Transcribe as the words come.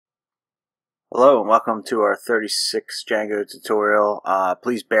Hello and welcome to our 36 Django tutorial.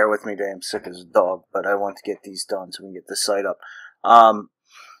 Please bear with me today, I'm sick as a dog, but I want to get these done so we can get this site up.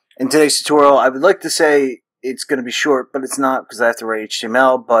 In today's tutorial, I would like to say it's going to be short, but it's not because I have to write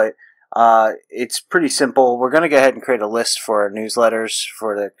HTML, but it's pretty simple. We're going to go ahead and create a list for our newsletters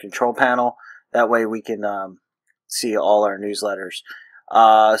for the control panel. That way we can see all our newsletters.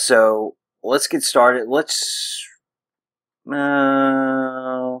 So let's get started.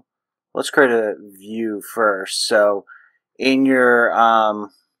 Let's create a view first. So in your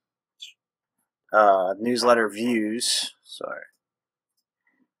newsletter views,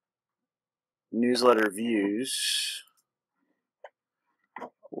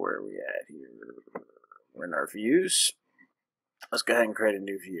 where are we at here? We're in our views. Let's go ahead and create a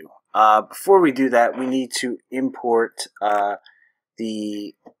new view. Before we do that, we need to import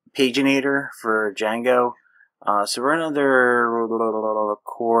the paginator for Django. So we're under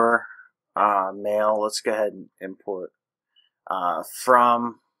core mail. Let's go ahead and import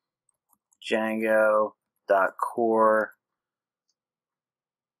from django.core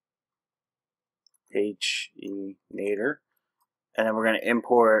paginator, and then we're going to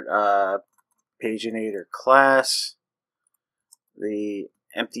import paginator class, the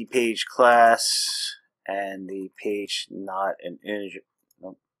empty page class, and the page not an integer.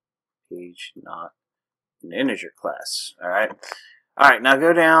 Nope, page not an integer class. All right. Now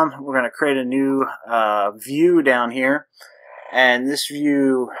go down. We're going to create a new view down here, and this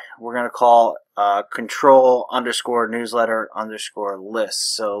view we're going to call control_newsletter_list.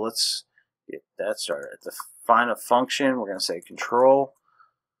 So let's get that started. To define a function, we're going to say control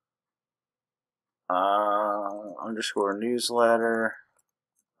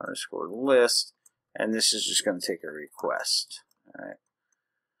 _newsletter_list, and this is just going to take a request. All right.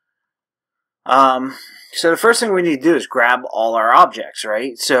 So the first thing we need to do is grab all our objects,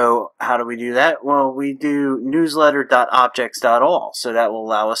 right? So how do we do that? Well, we do newsletter.objects.all. So that will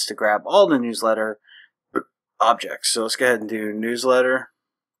allow us to grab all the newsletter objects. So let's go ahead and do newsletter.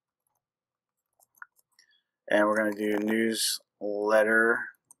 And we're going to do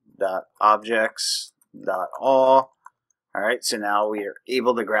newsletter.objects.all. All right, so now we are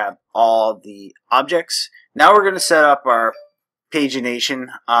able to grab all the objects. Now we're going to set up our pagination,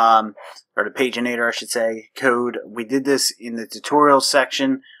 or the paginator, I should say, code. We did this in the tutorial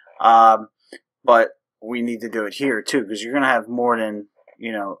section, but we need to do it here too, because you're going to have more than,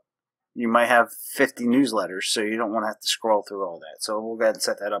 you might have 50 newsletters, so you don't want to have to scroll through all that. So we'll go ahead and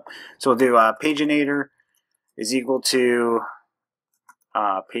set that up. So we'll do paginator is equal to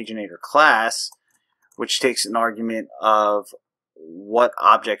paginator class, which takes an argument of what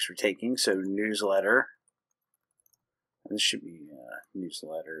objects we're taking. So newsletter. This should be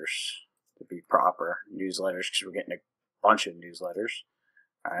newsletters to be proper. Newsletters, because we're getting a bunch of newsletters.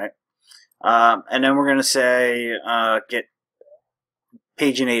 All right. And then we're going to say get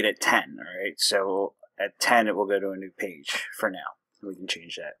paginate at 10. All right. So at 10, it will go to a new page for now. We can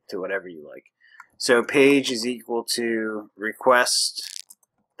change that to whatever you like. So page is equal to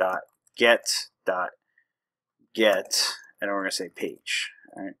request.get, and we're going to say page.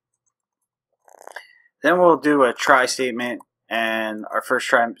 All right. Then we'll do a try statement, and our first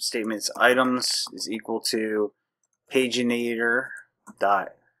try statement is items is equal to paginator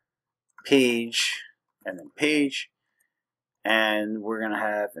dot page, and then page, and we're going to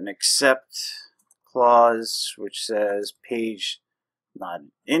have an except clause which says page not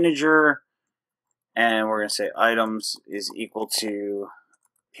an integer, and we're going to say items is equal to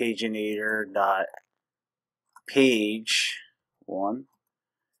paginator dot page 1,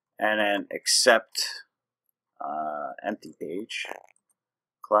 and then except empty page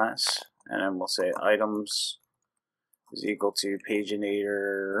class, and then we'll say items is equal to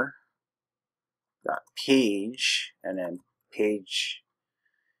paginator dot page, and then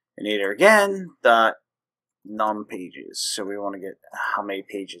paginator again dot num pages. So we want to get how many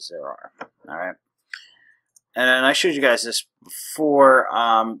pages there are. All right. And I showed you guys this before.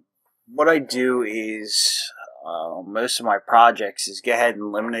 What I do is most of my projects is go ahead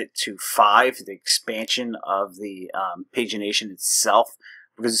and limit it to 5, the expansion of the pagination itself.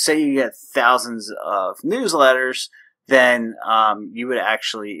 Because say you get thousands of newsletters, then you would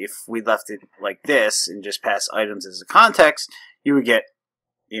actually, if we left it like this and just pass items as a context, you would get,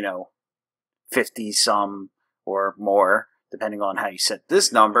 50 some or more, depending on how you set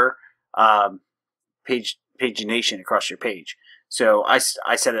this number, pagination across your page. So I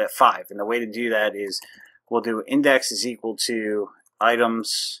set it at 5, and the way to do that is we'll do index is equal to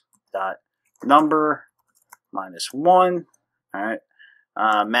items dot number minus 1. All right.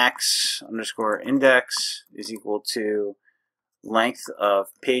 Max underscore index is equal to length of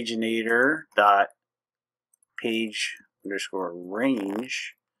paginator dot page underscore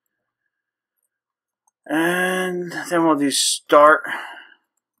range, and then we'll do start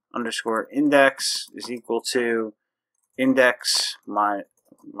underscore index is equal to index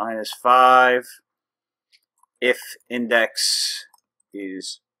minus 5 if index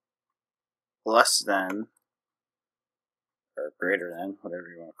is less than or greater than, whatever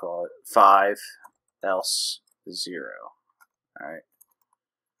you want to call it, 5, else 0. Alright.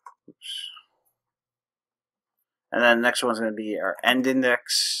 Oops. And then the next one's going to be our end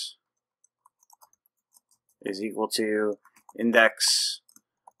index is equal to index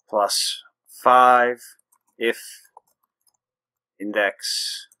plus 5 if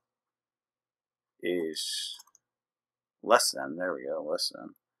index is less than, there we go, less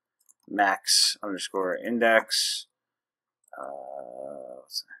than max underscore index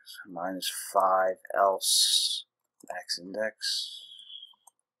what's next? Minus 5 else max index.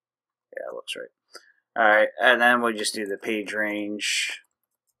 Yeah, it looks right. Alright, and then we'll just do the page range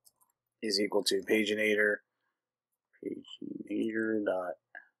is equal to paginator dot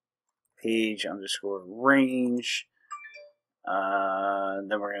page underscore range. Then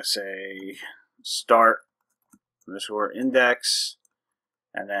we're going to say start underscore index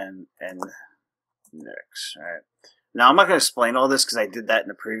and then end index. Alright. Now I'm not going to explain all this because I did that in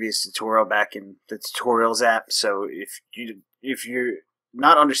the previous tutorial back in the tutorials app. So if you're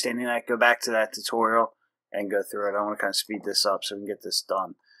not understanding that, go back to that tutorial and go through it. I want to kind of speed this up so we can get this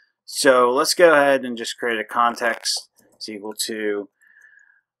done. So let's go ahead and just create a context. It's equal to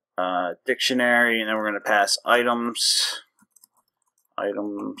dictionary, and then we're going to pass items,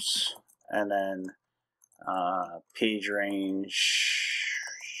 and then page range,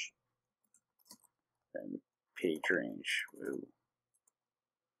 and page range. Ooh.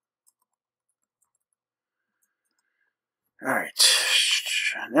 Alright,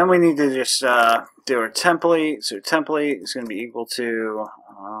 then we need to just do our template. So template is going to be equal to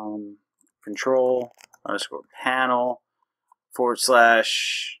control underscore panel /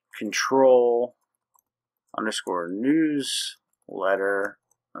 control underscore newsletter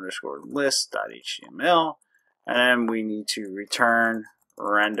underscore list dot html, and then we need to return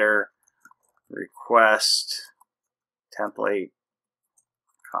render request template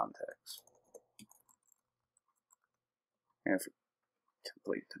context.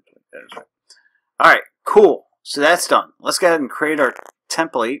 Template. That is right. Alright, cool. So that's done. Let's go ahead and create our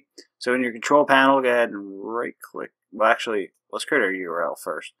template. So in your control panel, go ahead and right click. Well, actually, let's create our URL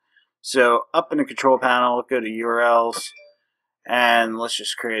first. So up in the control panel, go to URLs, and let's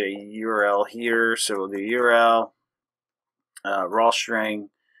just create a URL here. So we'll do URL, raw string,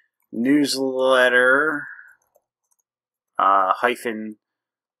 newsletter, hyphen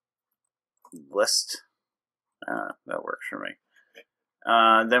list. That works for me.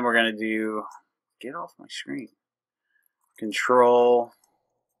 Then we're going to do, get off my screen, control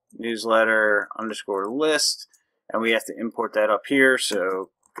newsletter underscore list, and we have to import that up here.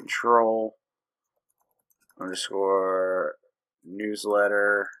 So control underscore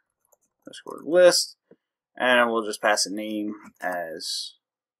newsletter underscore list, and we'll just pass a name as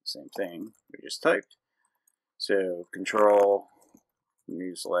the same thing we just typed. So control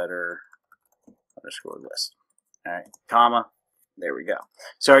newsletter underscore list. Alright, comma. There we go.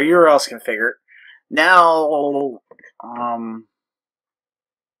 So our URL is configured. Now,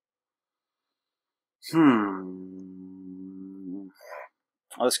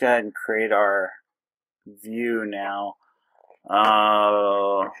 let's go ahead and create our view now.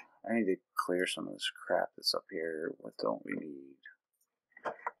 I need to clear some of this crap that's up here. What don't we need?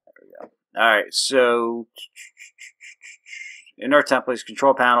 There we go. Alright, so in our templates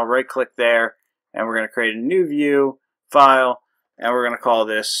control panel, right click there, and we're going to create a new view file, and we're going to call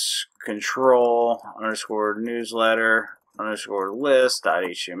this control underscore newsletter underscore list dot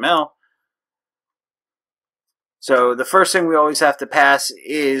html. So the first thing we always have to pass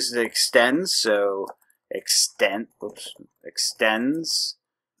is the extends. So extends,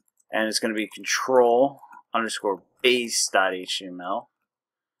 and it's going to be control underscore base dot html.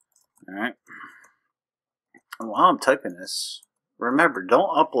 Alright. And while I'm typing this, remember,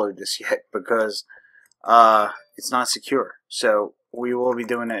 don't upload this yet because it's not secure. So we will be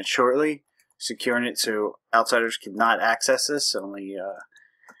doing that shortly, securing it so outsiders cannot access this, only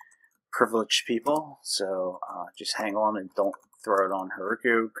privileged people. So just hang on and don't throw it on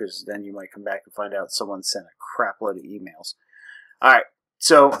Heroku, because then you might come back and find out someone sent a crap load of emails. Alright,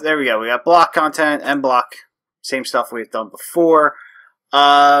 so there we go. We got block content and block. Same stuff we've done before.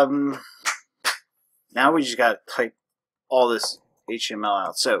 Now we just got to type all this HTML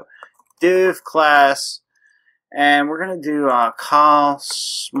out. So div class, And we're going to do col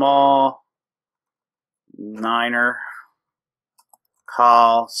small niner,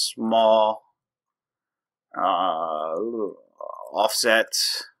 col small offset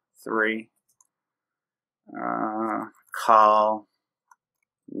 3, col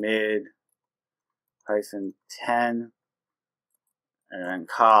mid hyphen 10, and then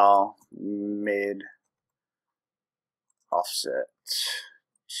col mid offset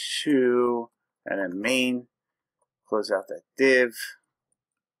 2, and then main. Close out that div.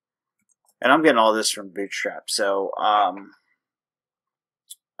 And I'm getting all this from Bootstrap, so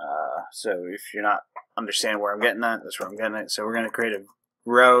so if you're not understanding where I'm getting that, that's where I'm getting it. So we're going to create a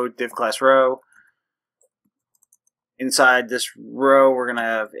row, div class row. Inside this row, we're going to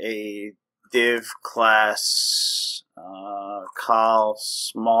have a div class col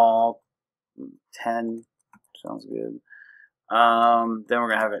small 10. Sounds good. Then we're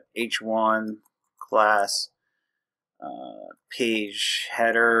going to have an h1 class page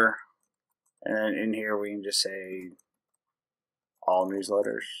header, and then in here we can just say all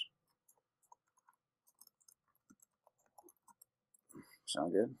newsletters.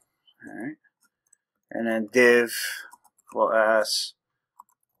 Sound good? Alright. And then div class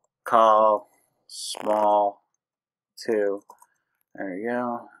col small 2. There we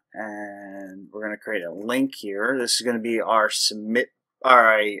go. And we're going to create a link here. This is going to be our submit,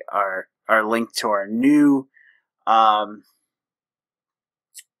 our link to our new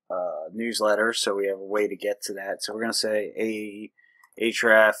newsletter. So we have a way to get to that. So we're going to say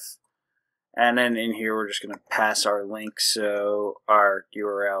href, and then in here we're just going to pass our link, so our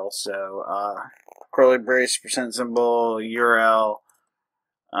URL. So curly brace, percent symbol, URL,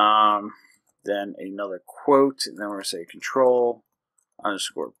 then another quote, and then we're going to say control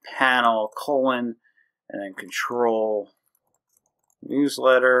underscore panel colon, and then control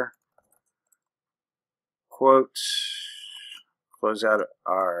newsletter quote, close out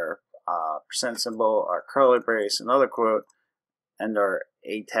our percent symbol, our curly brace, another quote, and our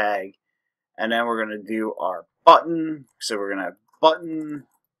a tag. And then we're going to do our button. So we're going to have button,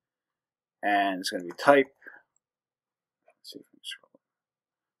 and it's going to be type. Let's see if I can scroll.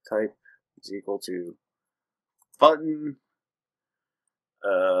 Type is equal to button.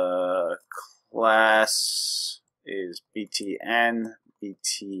 Class is btn.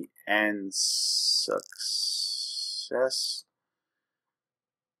 btn success.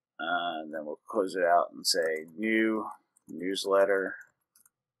 And then we'll close it out and say new newsletter.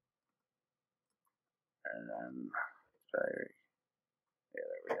 And then, yeah, there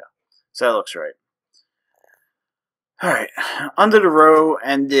we go. So that looks right. Alright, under the row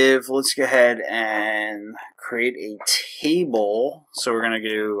and div, let's go ahead and create a table. So we're going to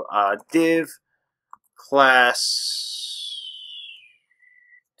do div class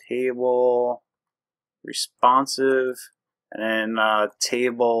table responsive, and then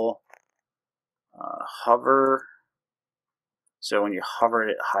table hover. So when you hover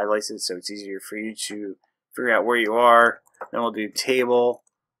it, highlights it, so it's easier for you to figure out where you are. Then we'll do table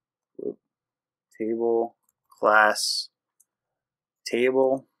class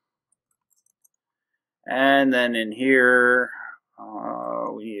table, and then in here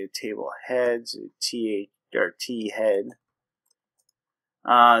we need a table head, so T head.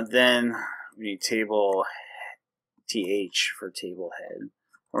 Then we need table th for table head.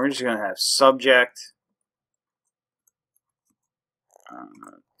 We're just going to have subject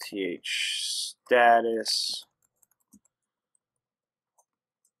th status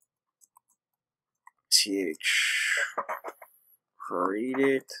th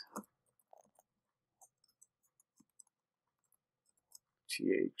created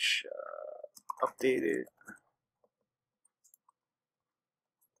th updated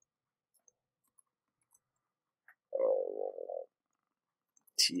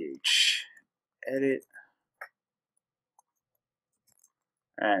th edit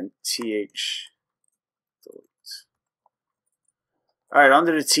and th delete. Alright,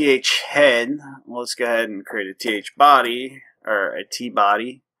 under the th head, let's go ahead and create a th body, or a t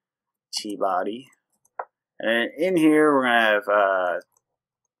body. And then in here we're going to have a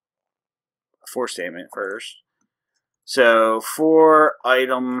for statement first. So for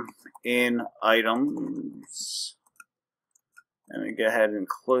item in items, and we go ahead and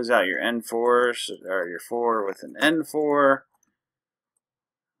close out your N4, or your for with an N4.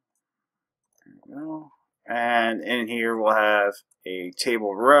 There we go. And in here we'll have a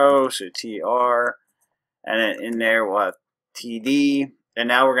table row, so tr, and then in there we'll have td. And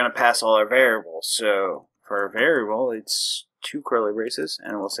now we're going to pass all our variables. So for our variable, it's 2 curly braces,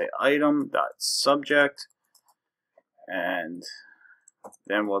 and we'll say item.subject, and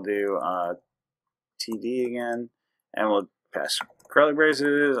then we'll do TD again, and we'll pass curly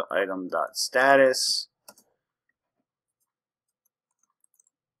braces, item.status,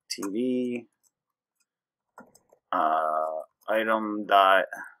 TD,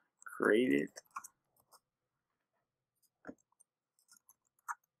 item.created,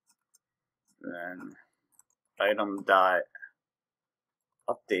 then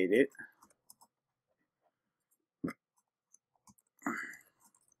item.updated,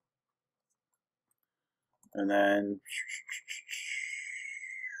 and then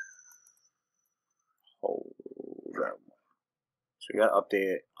hold that one. So we got to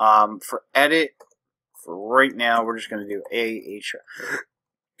update it. For edit, for right now, we're just going to do href.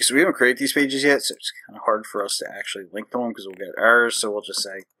 So we haven't created these pages yet, so it's kind of hard for us to actually link to them because we'll get errors. So we'll just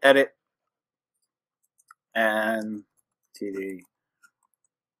say edit and td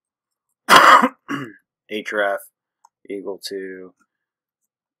href equal to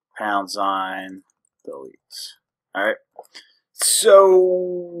 # delete. Alright,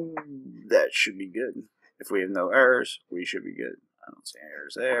 so that should be good. If we have no errors, we should be good. I don't see any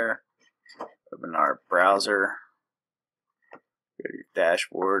errors there. Open our browser, go to your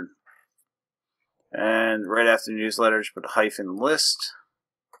dashboard, and right after newsletters, put a -list,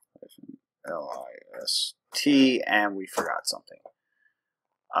 -list, and we forgot something.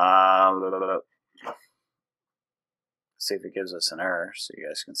 See if it gives us an error so you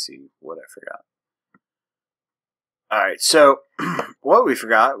guys can see what I forgot. Alright, so what we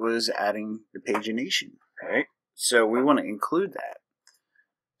forgot was adding the pagination, right? So we want to include that.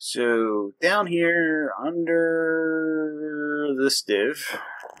 So down here under this div,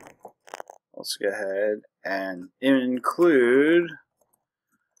 let's go ahead and include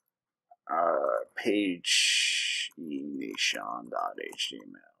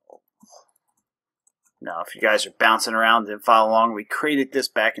pagination.html. Now, if you guys are bouncing around and follow along, we created this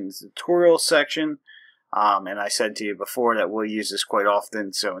back in the tutorial section. And I said to you before that we'll use this quite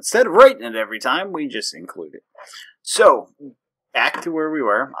often. So instead of writing it every time, we just include it. So back to where we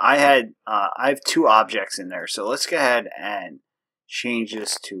were. I have 2 objects in there. So let's go ahead and change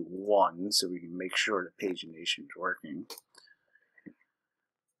this to 1 so we can make sure the pagination is working.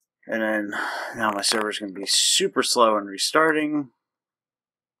 And then now my server is going to be super slow in restarting.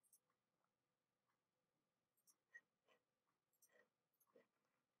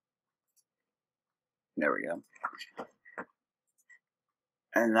 There we go.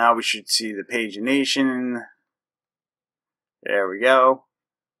 And now we should see the pagination. There we go.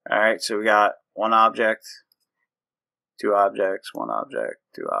 Alright, so we got 1 object, 2 objects, 1 object,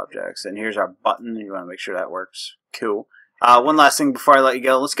 2 objects. And here's our button. You want to make sure that works. Cool. One last thing before I let you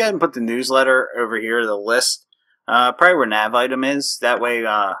go. Let's go ahead and put the newsletter over here, the list. Probably where nav item is. That way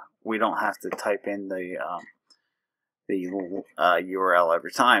we don't have to type in the URL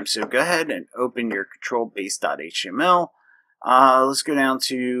every time. So go ahead and open your control base.html. Let's go down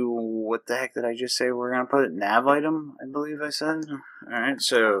to, what the heck did I just say we're going to put it? Nav item, I believe I said. Alright,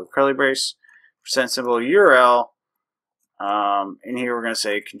 so curly brace, % symbol URL. In here we're going to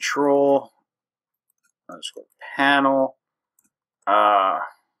say control underscore panel.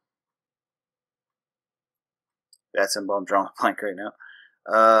 That symbol, I'm drawing a blank right now.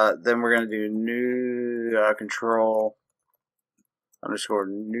 Then we're going to do new control underscore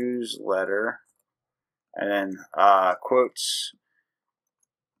newsletter, and then quotes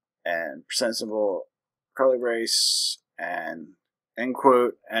and % symbol, curly brace, and end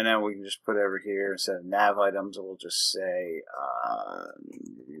quote, and then we can just put over here instead of nav items, we'll just say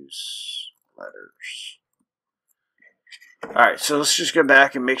newsletters. Alright, so let's just go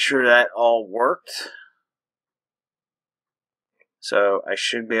back and make sure that all worked. So I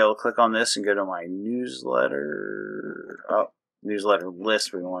should be able to click on this and go to my newsletter. Oh, newsletter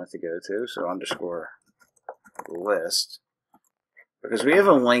list we want it to go to. So underscore list. Because we have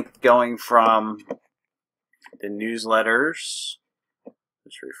a link going from the newsletters.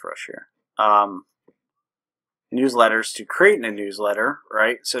 Let's refresh here. Newsletters to creating a newsletter,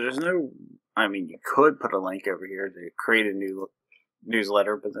 right? So there's no, I mean, you could put a link over here to create a new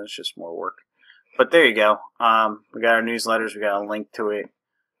newsletter, but that's just more work. But there you go. We got our newsletters. We got a link to it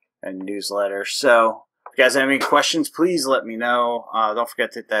and newsletter. So if you guys have any questions, please let me know. Don't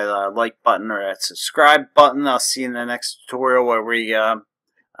forget to hit that like button or that subscribe button. I'll see you in the next tutorial where we, I don't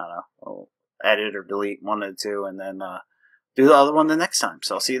know, we'll edit or delete one of the 2 and then do the other one the next time.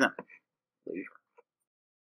 So I'll see you then. Later.